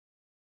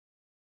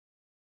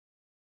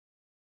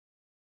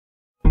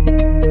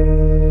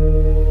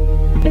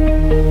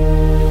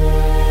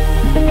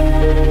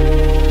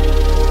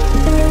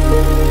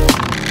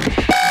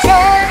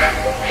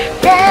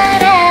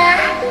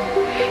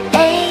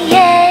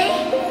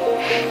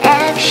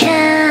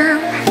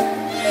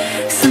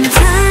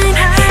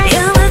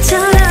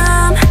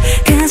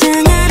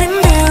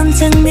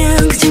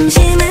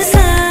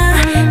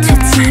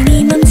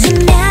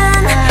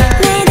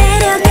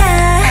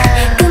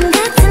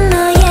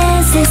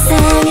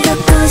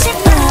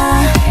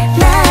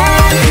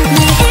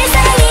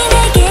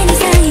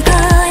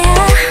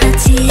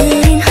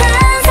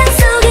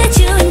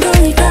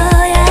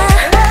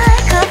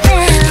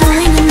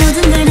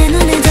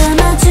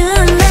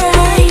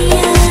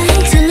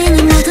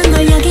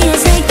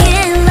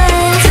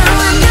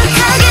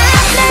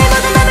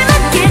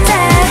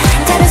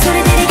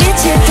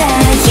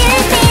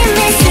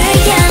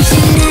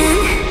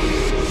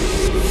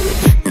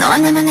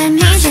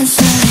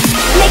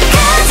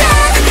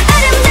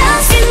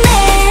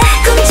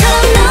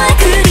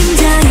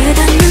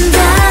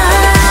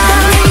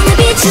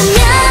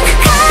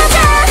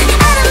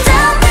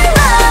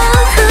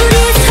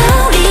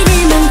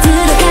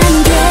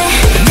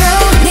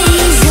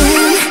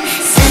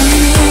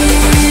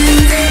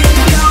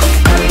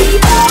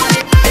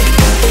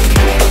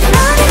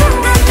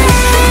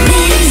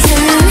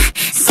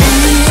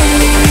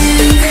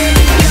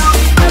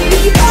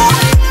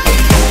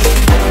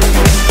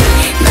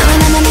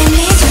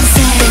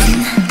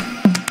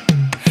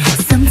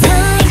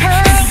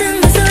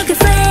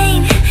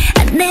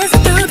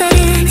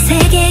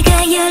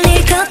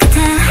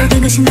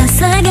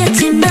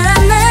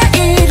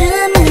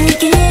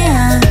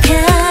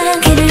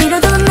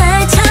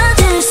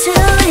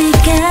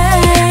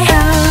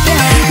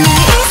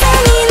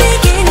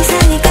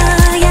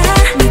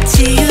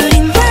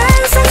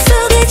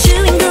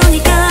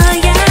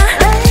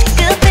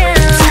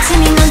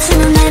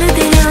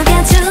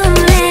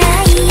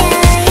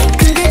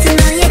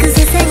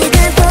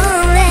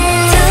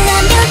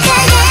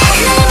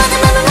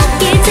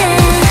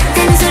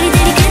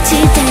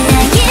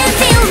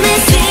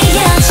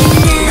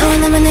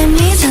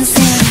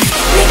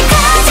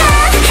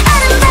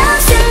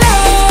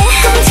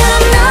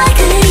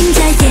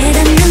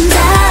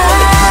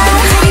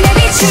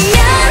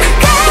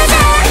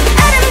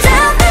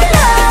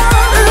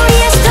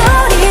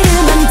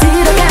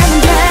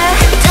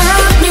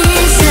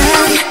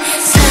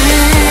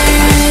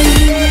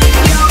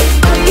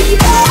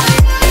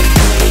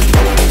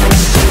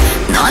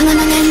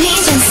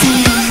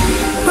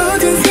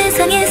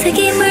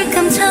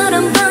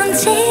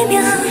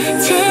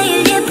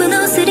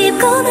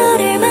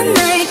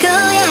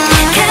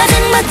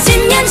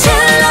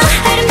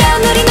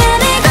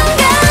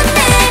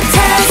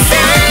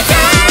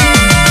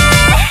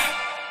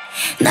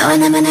너와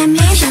나만의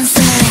미션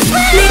sign.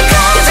 네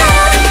가장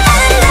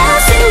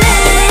아름다운 내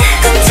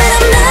꿈처럼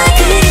널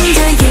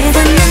그림자에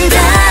담는다.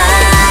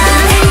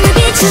 내눈을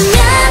비추면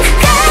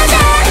가장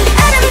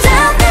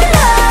아름다운 별로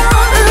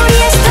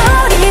우리의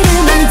스토리를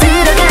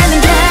만들어가면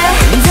돼.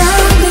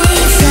 Don't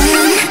listen,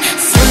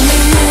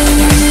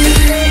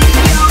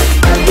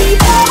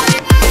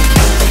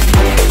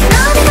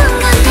 너는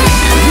건강해.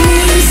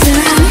 Listen,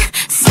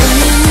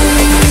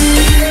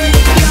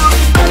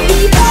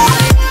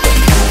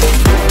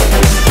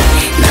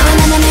 너와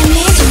나만의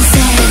미션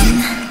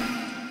sign.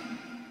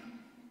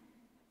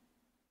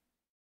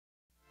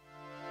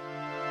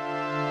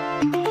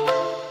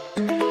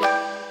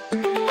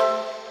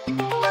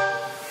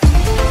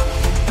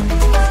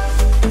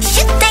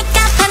 Shoot that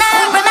gun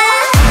panorama.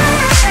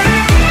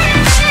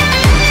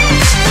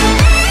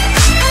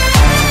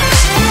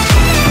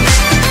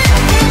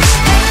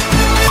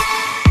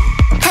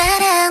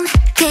 바람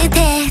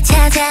그대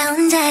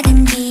찾아온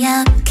작은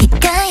기억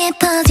귓가에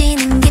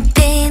퍼지는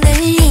깊은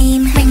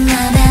울림 Ring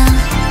my bell.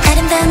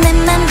 아름다운 내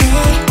맘들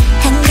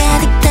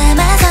한가득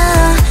담아서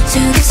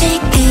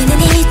조금씩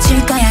그대니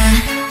비출 거야.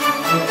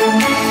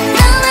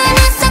 너와 나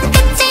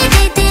손끝이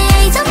될 때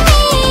eyes on me.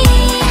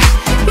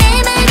 내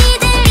말이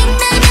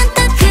들린다면 더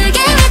크게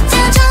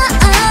외쳐줘.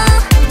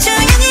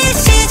 조용히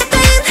시작된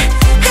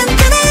한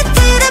편의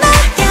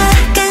드라마야.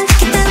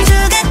 깜찍했던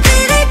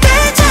조각들을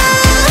펼쳐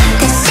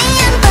다시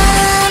한번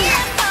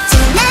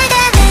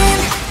지나가는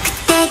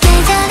그때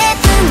계절의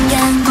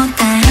풍경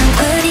보다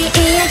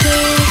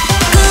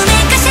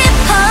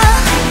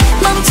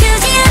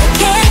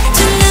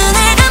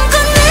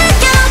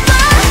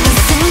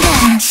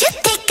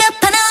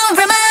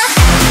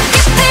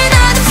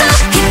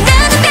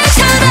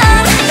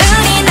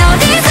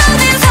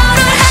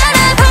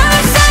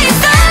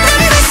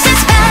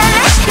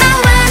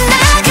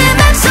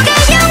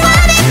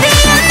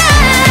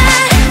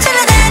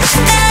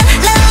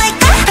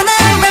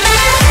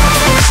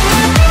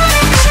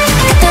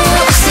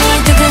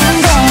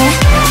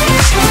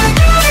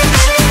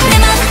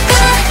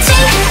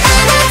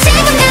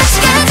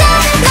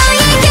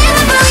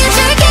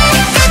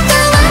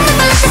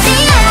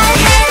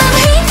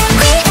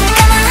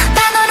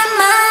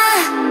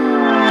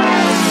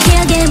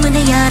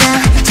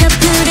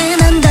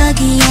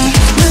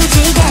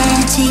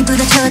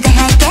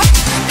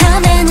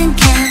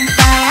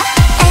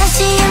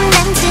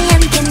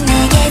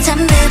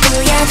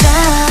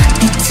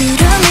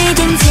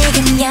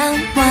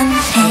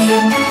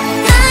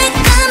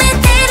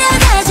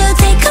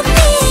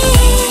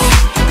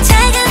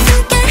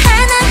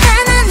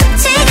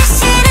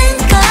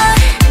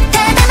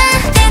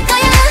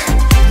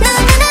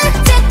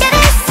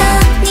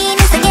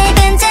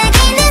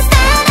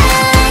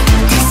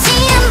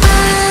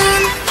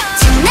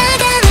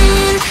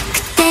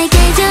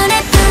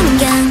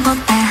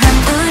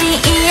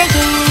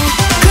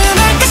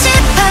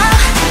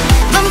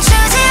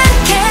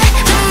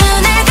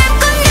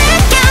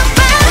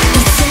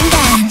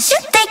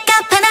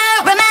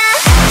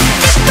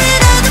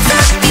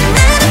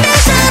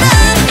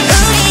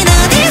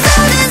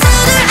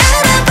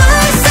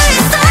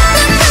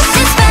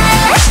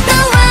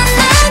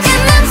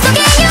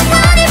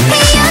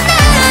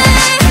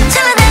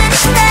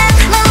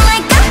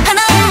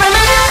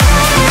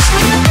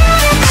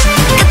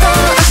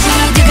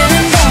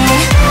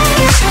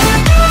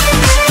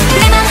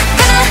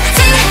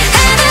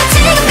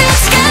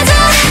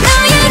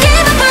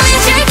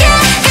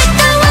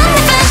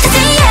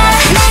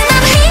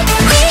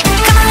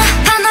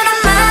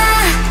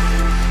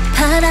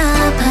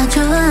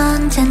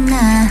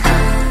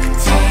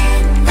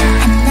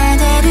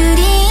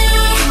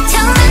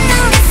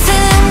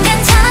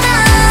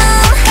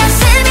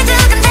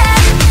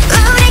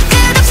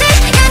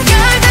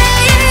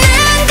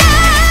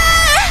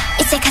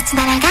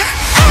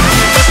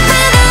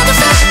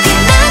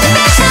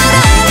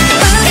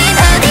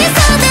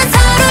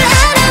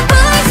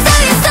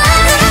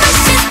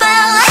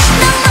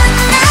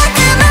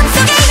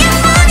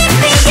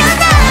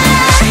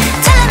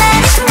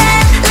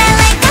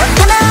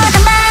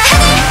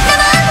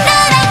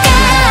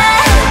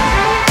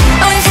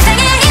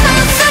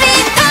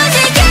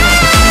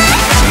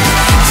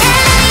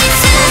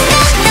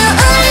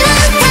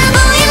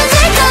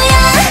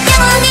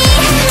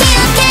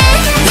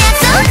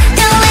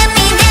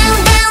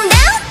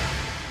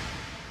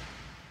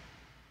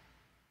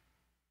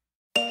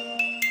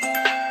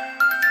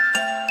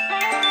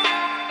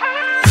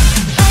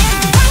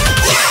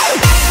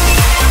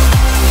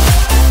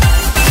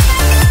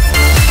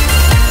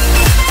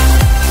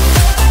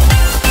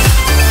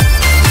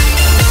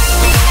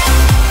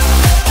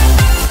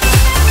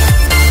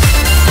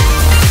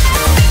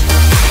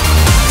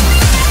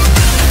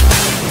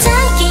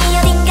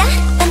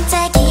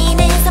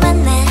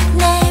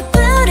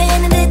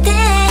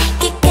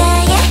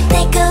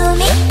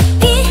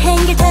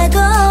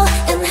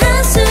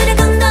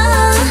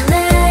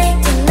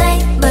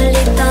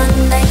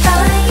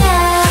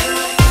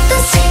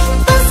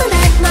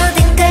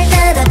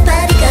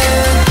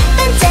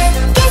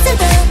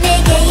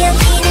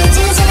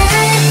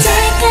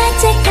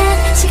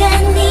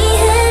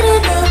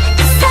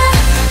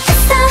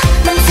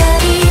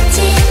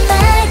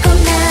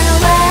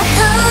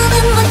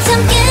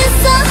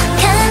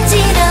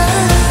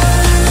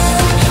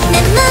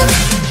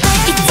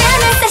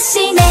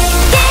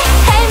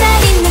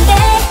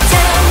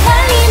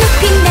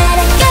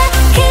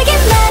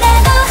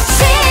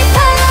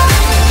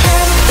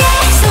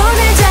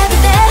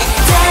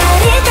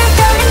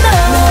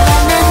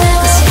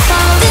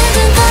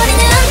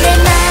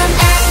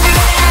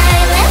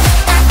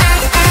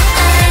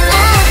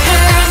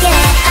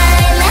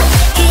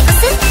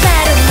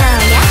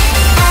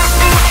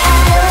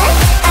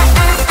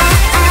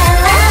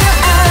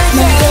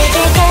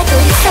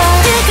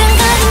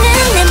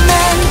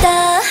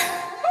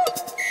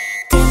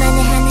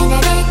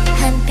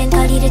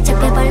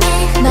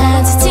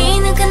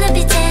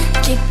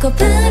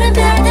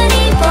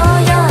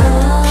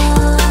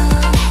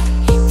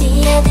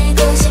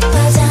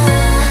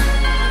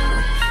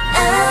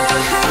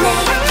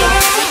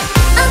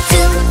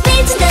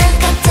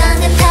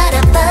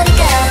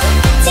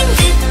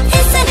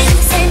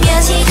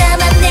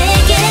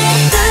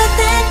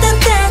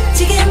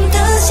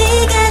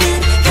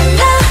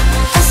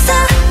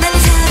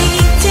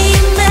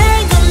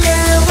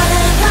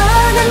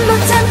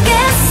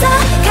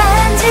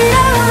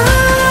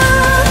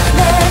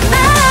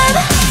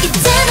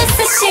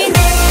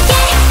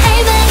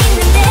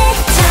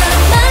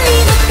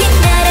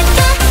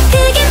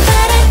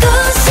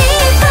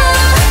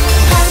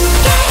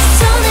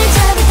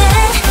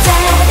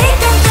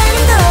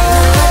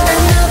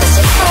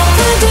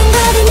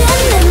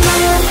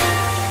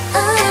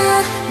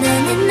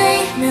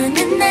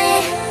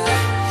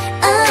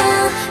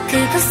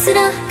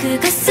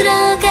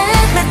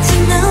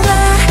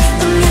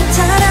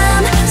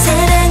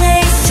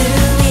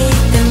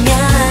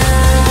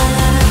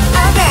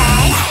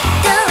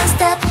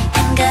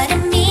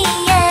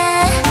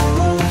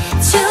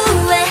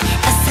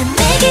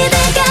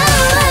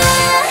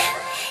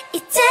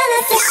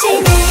다시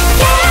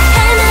내게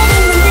할 말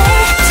있는데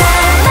저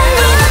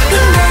멀리 높이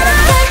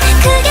날아가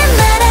크게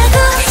말하고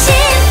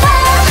싶어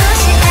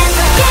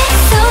너의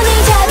손을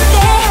잡을 때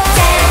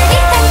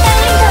짜릿한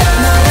떨림도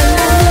너를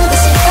나누고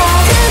싶어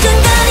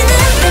두근거리는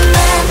내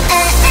맘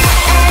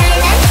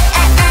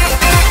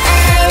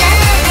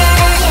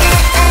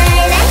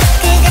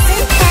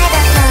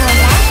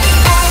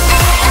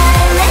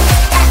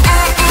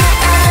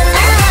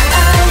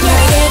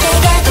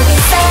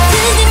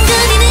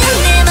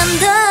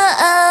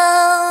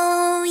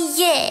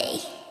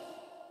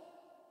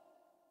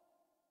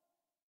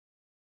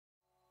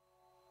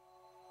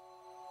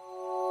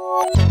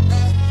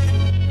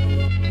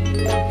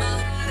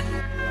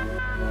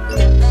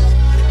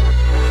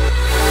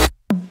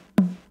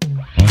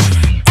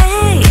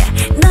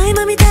너의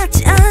맘이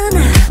닿지 않아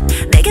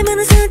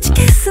내게만은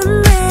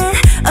솔직했었네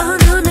Oh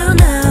no no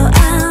no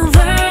I'm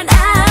burned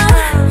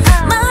out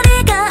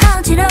머리가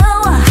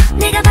어지러워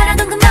네가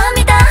바라던 그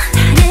맘이다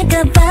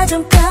다를까봐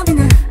좀 겁이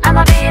나 I'm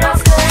a bit of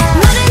scared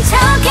모른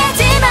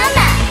척했지만 나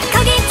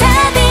거기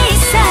답이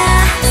있어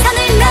선을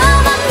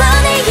넘어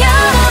문을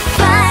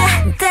열어봐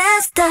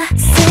That's the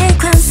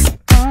sequence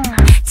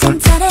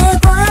진짜를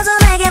보여줘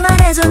내게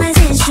말해줘 날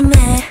진심에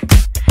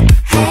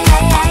Hey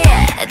hey hey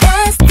yeah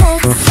That's the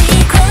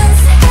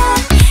sequence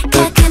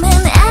가끔은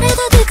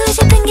알아도 듣고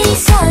싶은 게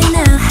있어 you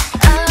know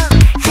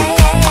Hey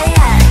hey hey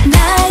yeah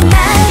나의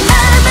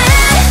마음을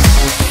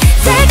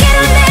세계로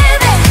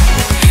내뱉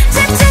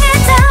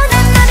집중해도 난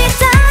맘이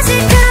다시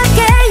그렇게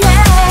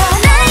yeah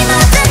나의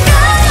모든 걸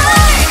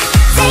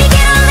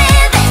세계로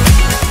내뱉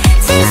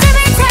진심을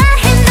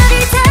다해 너를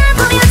다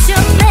보여줘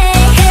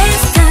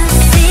It's the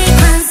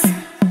sequence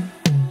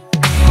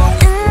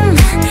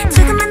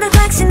조금만 더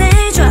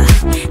확신해줘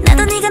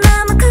나도 네가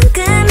너무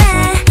궁금해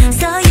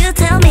So you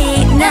tell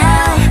me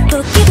now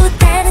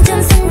보기보다는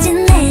좀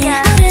승진해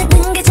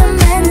모르는 게 좀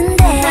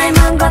많은데 나의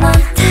맘과 넌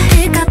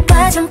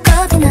다를까봐 좀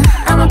겁이 나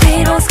I'm a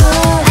bit of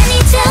scared 아니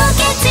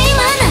좋겠지만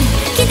난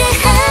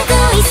기대하고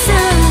있어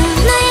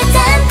너의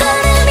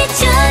단걸음이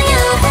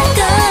중요한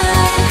걸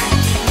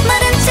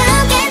모른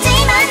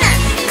척했지만 난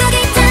거기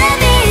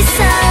답이 있어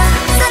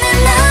선을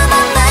넘어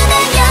문을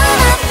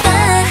열어봐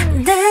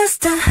That's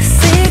the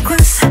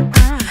sequence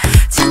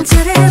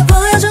진짜를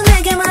보여줘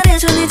내게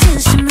말해줘 네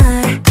진심을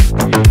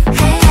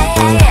Hey hey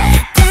hey yeah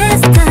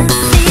That's the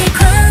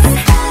sequence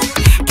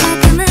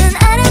가끔은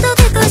알아도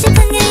듣고 싶은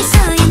게 있어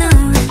you know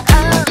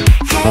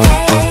Hey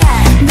hey hey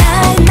yeah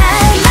나의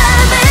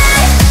맘을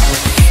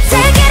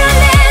세계로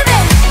내뱉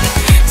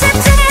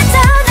집중해도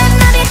난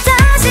맘이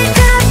다시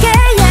그렇게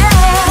yeah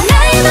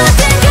나의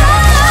모든 걸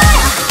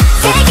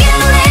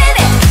세계로 내뱉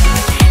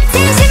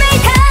진심을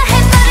다해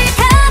너를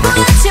다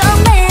보여줘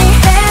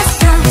That's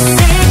the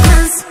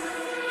sequence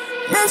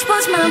눈치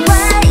보지 마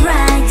right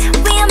right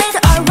위험해도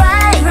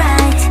alright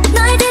right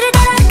너희들을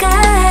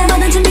따라가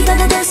모든 준비가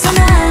다 됐어 난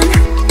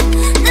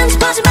눈치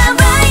보지 마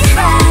right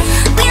right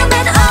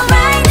위험해도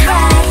alright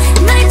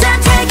right 너희 다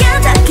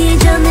발견하기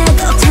전에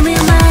꼭 tell me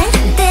your mind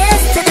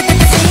This the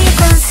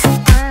sequence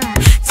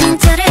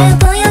진짜를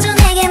보여줘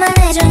내게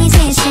말해줘 네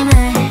진심을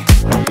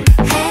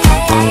Hey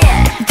hey hey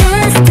yeah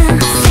This the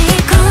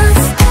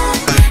sequence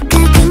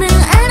가끔은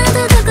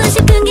알아도 듣고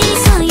싶은 게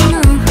있어 you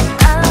know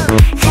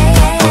Hey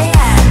hey hey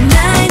yeah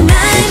나의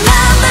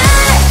맘을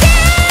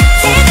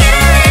세계로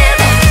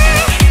내뱉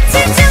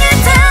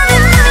집중해도 난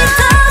맘이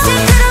더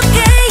시끄럽게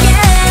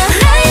yeah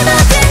나의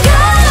모든 걸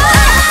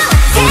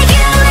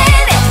세계로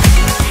내뱉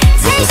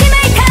진심을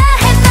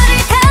다해 너를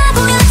다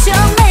보여줘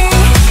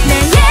내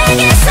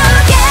얘기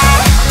속에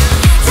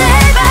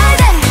day by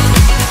day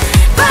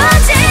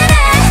번지네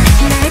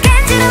날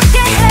간지럽게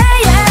해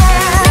yeah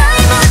너의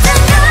모든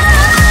걸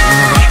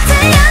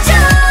들려줘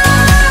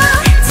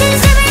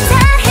진심을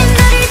다해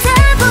너를 다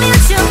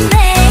보여줘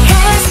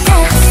It's the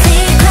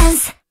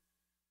sequence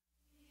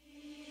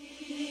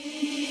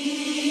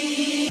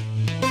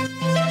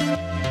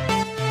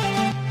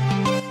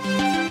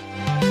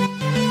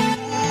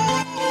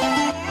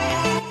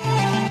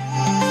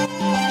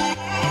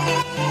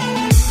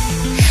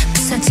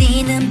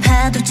부서지는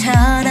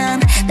파도처럼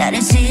나를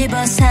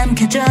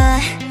집어삼켜줘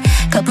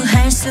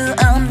거부할 수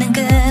없는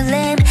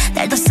끌림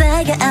날 더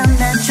세게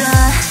안아줘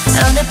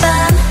오늘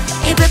밤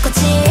이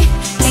불꽃이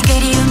내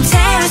그리움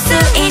채울 수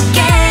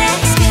있게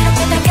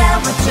그렇게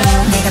다가와줘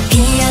내가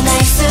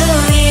피어날 수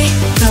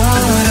있도록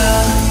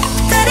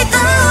달이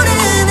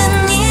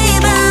떠오르는 이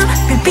밤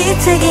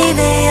별빛에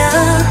기대어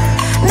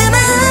내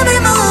마음을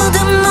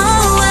모두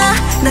모아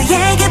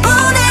너에게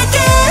보낼게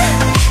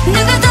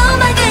누구도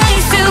막을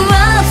수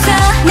없어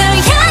널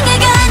향해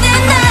가는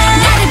날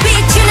나를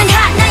비추는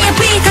hot 나의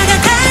빛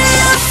다가갈래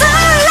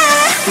설레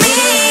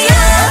me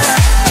up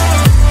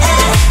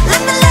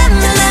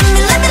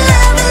Let me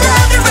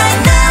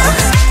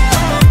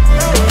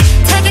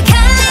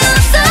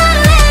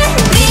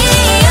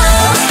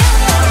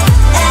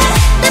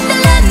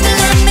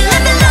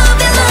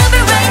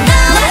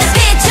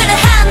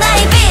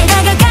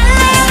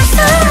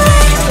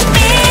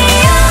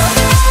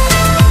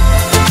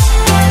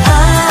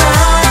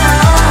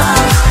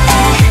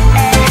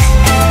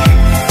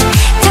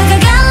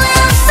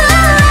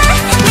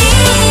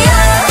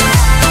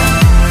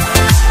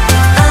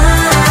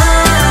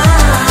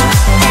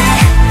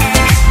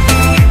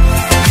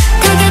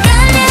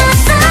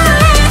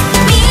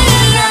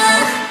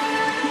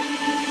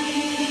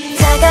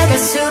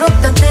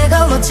초록던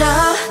뜨거워져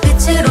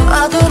빛으로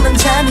어둠은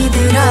잠이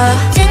들어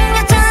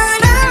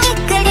증명처럼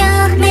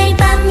이끌려 매일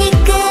밤 네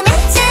꿈에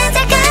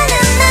찾아가는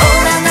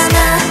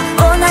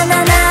나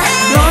오나나나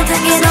모든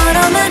게 너로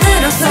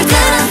물들었어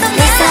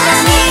내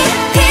사랑이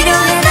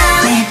필요해 나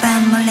매일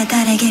밤 몰래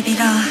달에게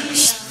빌어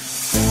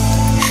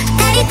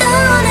달이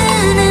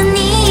떠오르는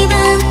이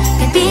밤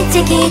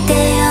별빛에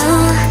기대어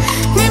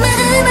내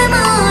마음을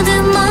모두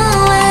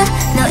모아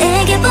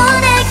너에게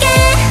보낼게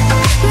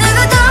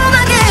누구도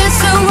막을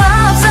수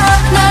없어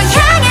널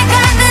향해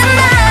가는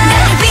날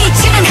나를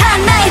비추는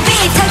하나의 빛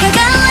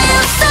다가갈래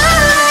없어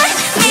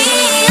me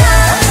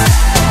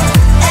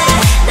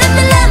Let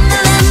me love me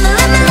love me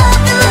let me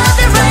love you love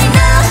you right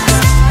now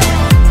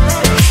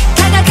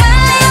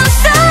다가갈래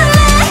없어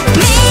let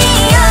me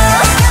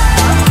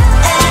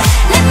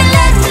Let me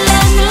love me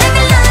love me let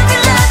me love you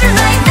love you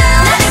right now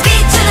나를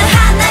비추는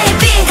하나의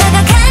빛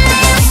다가갈래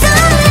없어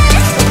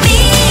let me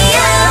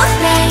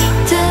Pray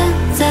to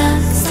the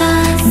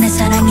stars 내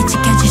사랑이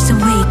지켜질 수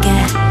있게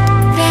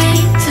Pray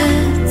to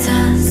the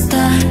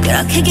stars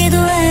그렇게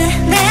기도해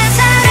내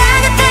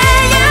사랑은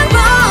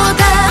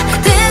태양보다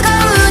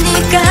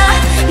뜨거우니까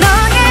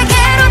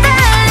너에게로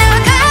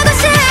달려가고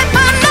싶어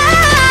나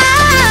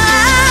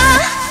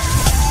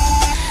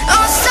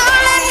Oh so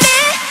let me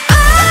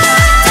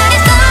달이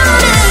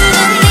떠오르는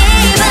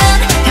이 밤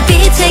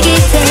별빛에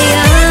기대어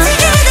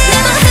내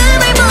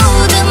마음을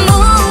모두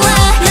모아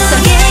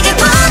너에게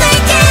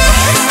보낼게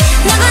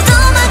누구도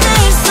막을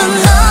순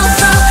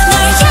없어 널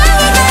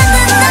향해 가는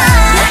날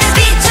나를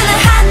비추는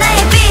하나의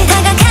빛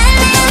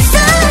다가갈래 없어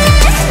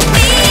let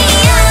me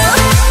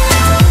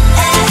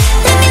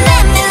Let me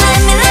let me let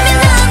me let me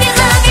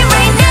love you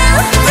right now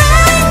right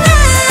now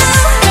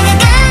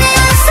다가갈래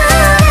없어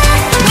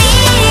let me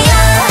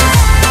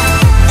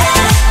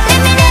Let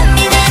me let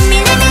me let me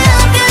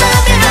let me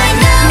love you right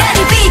now 나를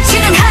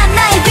비추는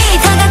하나의 빛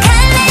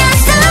다가갈래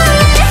없어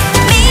let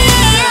me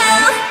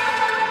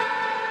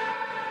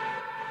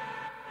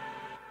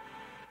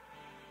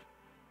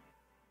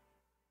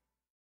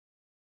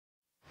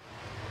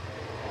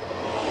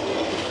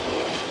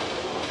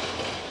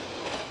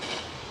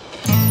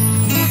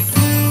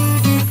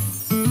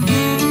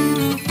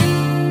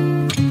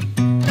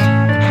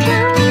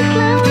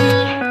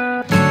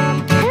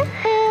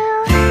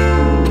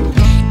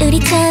우리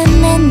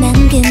처음 만난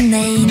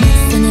그날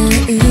낯선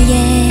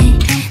오후에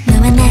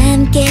너와 나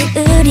함께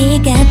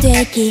우리가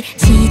되기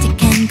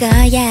시작한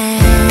거야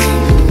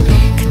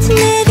같이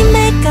내린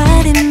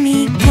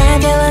발걸음이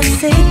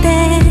가벼웠을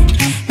때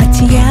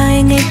마치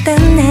여행을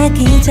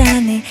떠나기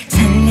전에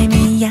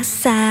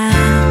설렘이었어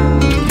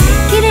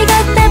길을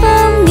걷다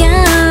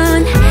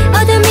보면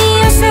어둠이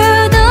올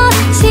수도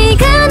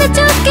시간에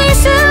쫓길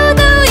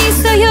수도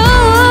있어요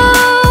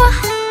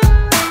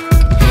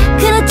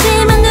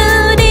그렇지만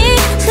우리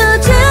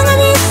소중한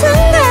이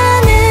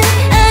순간을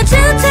아주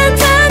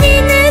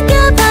천천히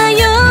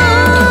느껴봐요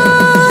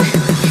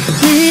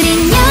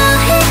느린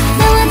여행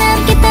너와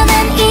함께 떠난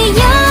이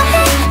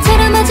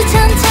여행처럼 아주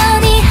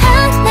천천히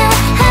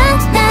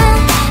하나하나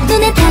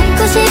눈에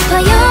담고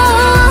싶어요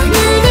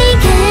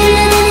느리게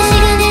흘러가는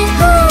시간을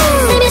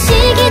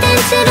스며시게 된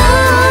채로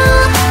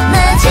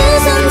마주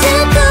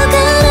손잡고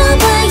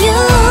걸어봐요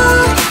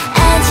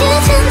아주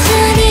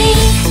천천히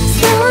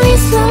Slowly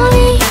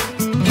slowly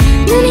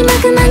눈이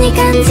마그마니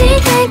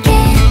간직할게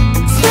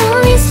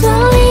Slowly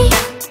slowly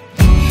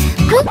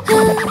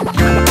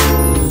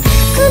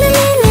구름이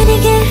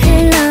느리게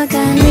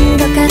흘러가는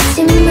것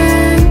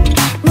같지만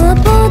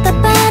무엇보다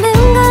빠른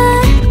걸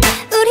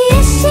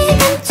우리의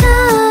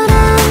시간처럼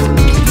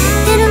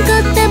때론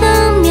걷다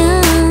보면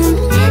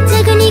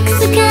작은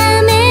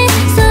익숙함의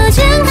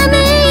소중함을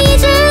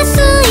잊을 수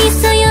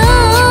있어요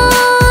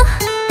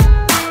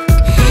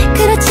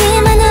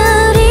그렇지만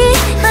우리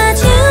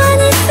마주한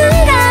이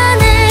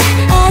순간을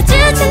아주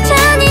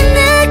천천히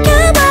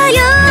느껴봐요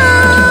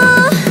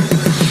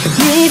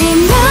느린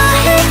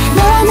여행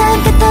너와 나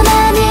함께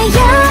떠난 이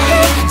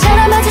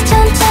여행처럼 아주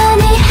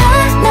천천히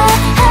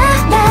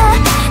하나하나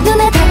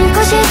눈에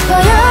담고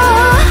싶어요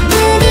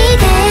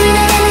느리게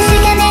흘러가는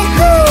시간에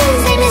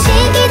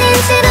살며시게 된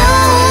채로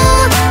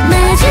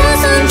마주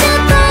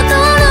손잡고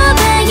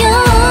걸어봐요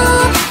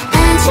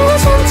아주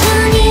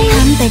천천히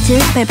한 발 두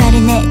발 발을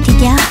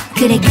내디뎌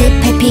그래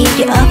급할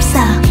필요 없어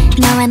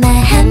너와 나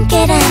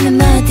함께라면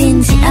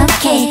뭐든지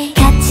오케이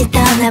같이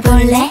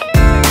떠나볼래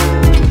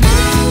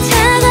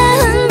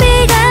차가운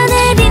비가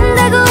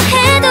내린다고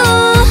해도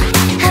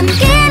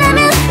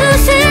함께라면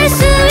웃을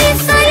수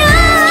있어요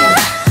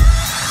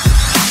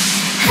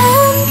한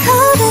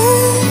걸음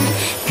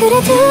그래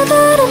두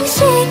걸음씩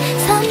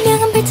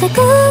선명한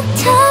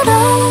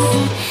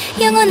발자국처럼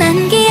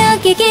영원한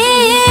기억이길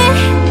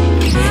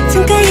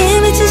창가에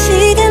맺힌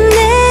시간에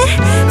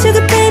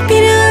조급할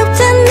필요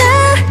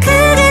없잖아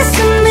그래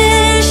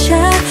숨을 쉬어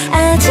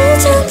아주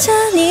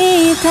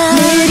천천히 다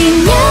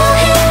느린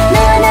여행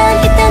너와 나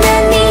함께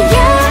떠난 이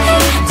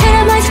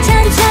여행처럼 아주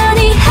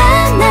천천히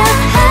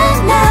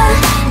하나하나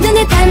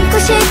눈에 담고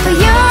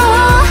싶어요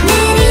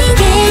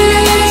느리게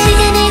흘러가는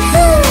시간에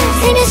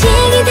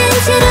살며시게 된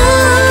채로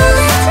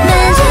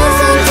마주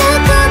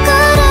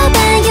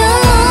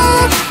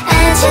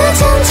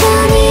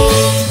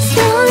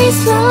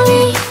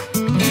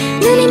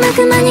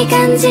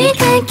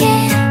간직할게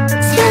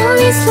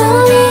Slowly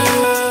slowly